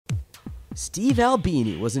Steve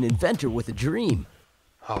Albini was an inventor with a dream.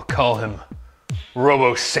 I'll call him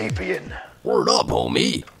Robosapien. Word up,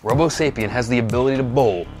 homie. Robosapien has the ability to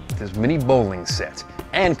bowl with his mini bowling set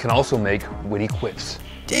and can also make witty quips.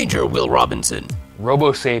 Danger, Will Robinson.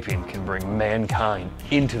 Robosapien can bring mankind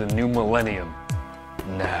into the new millennium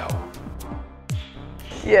now.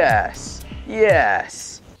 Yes,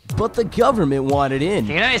 yes. But the government wanted in.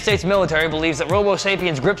 The United States military believes that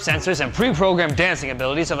Robosapien's grip sensors and pre-programmed dancing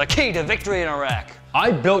abilities are the key to victory in Iraq.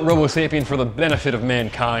 I built Robosapien for the benefit of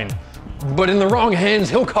mankind, but in the wrong hands,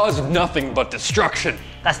 he'll cause nothing but destruction.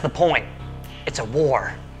 That's the point. It's a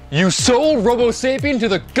war. You sold Robosapien to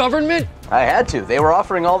the government? I had to. They were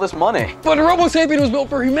offering all this money. But Robosapien was built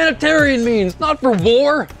for humanitarian means, not for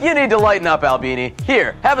war. You need to lighten up, Albini.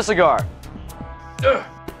 Here, have a cigar.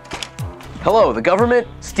 Hello, the government?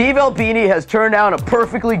 Steve Albini has turned down a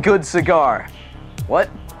perfectly good cigar. What?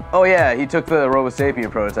 Oh yeah, he took the Robosapien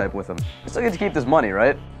prototype with him. I still get to keep this money,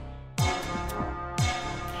 right?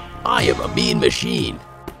 I am a mean machine.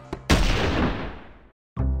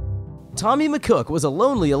 Tommy McCook was a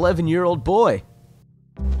lonely 11-year-old boy.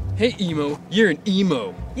 Hey, emo, you're an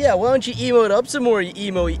emo. Yeah, why don't you emo it up some more, you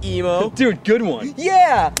emo? Dude, good one.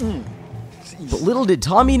 Yeah! But little did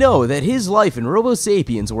Tommy know that his life and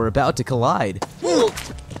Robosapiens were about to collide.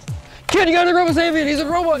 Kid, you gotta Robosapien. He's a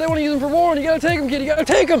robot. They want to use him for war, and you gotta take him, kid. You gotta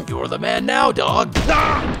take him. You're the man now, dog.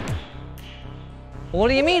 What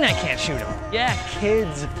do you mean I can't shoot him? Yeah,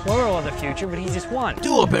 kids, plural of the future, but he's just one.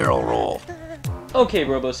 Do a barrel roll. Okay,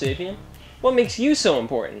 Robosapien. What makes you so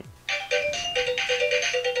important?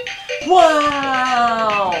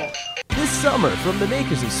 Wow! This summer, from the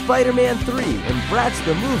makers of Spider-Man 3 and Bratz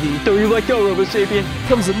the movie, Don't you let go, Robosapien?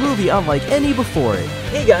 comes a movie unlike any before it.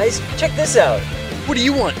 Hey guys, check this out. What do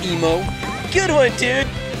you want, emo? Good one, dude.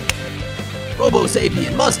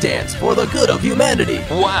 Robosapien must dance for the good of humanity.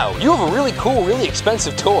 Wow, you have a really cool, really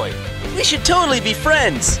expensive toy. We should totally be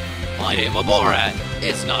friends. I am a Borat.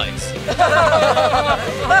 It's nice.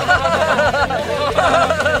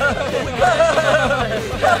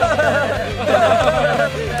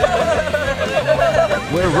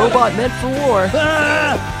 Where robot meant for war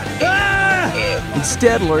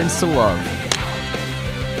instead learns to love.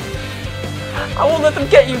 I won't let them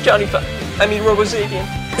get you, Robosapien.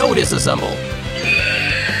 No disassemble.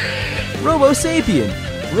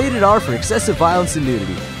 Robosapien, rated R for excessive violence and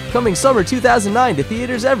nudity. Coming summer 2009 to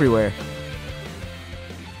theaters everywhere.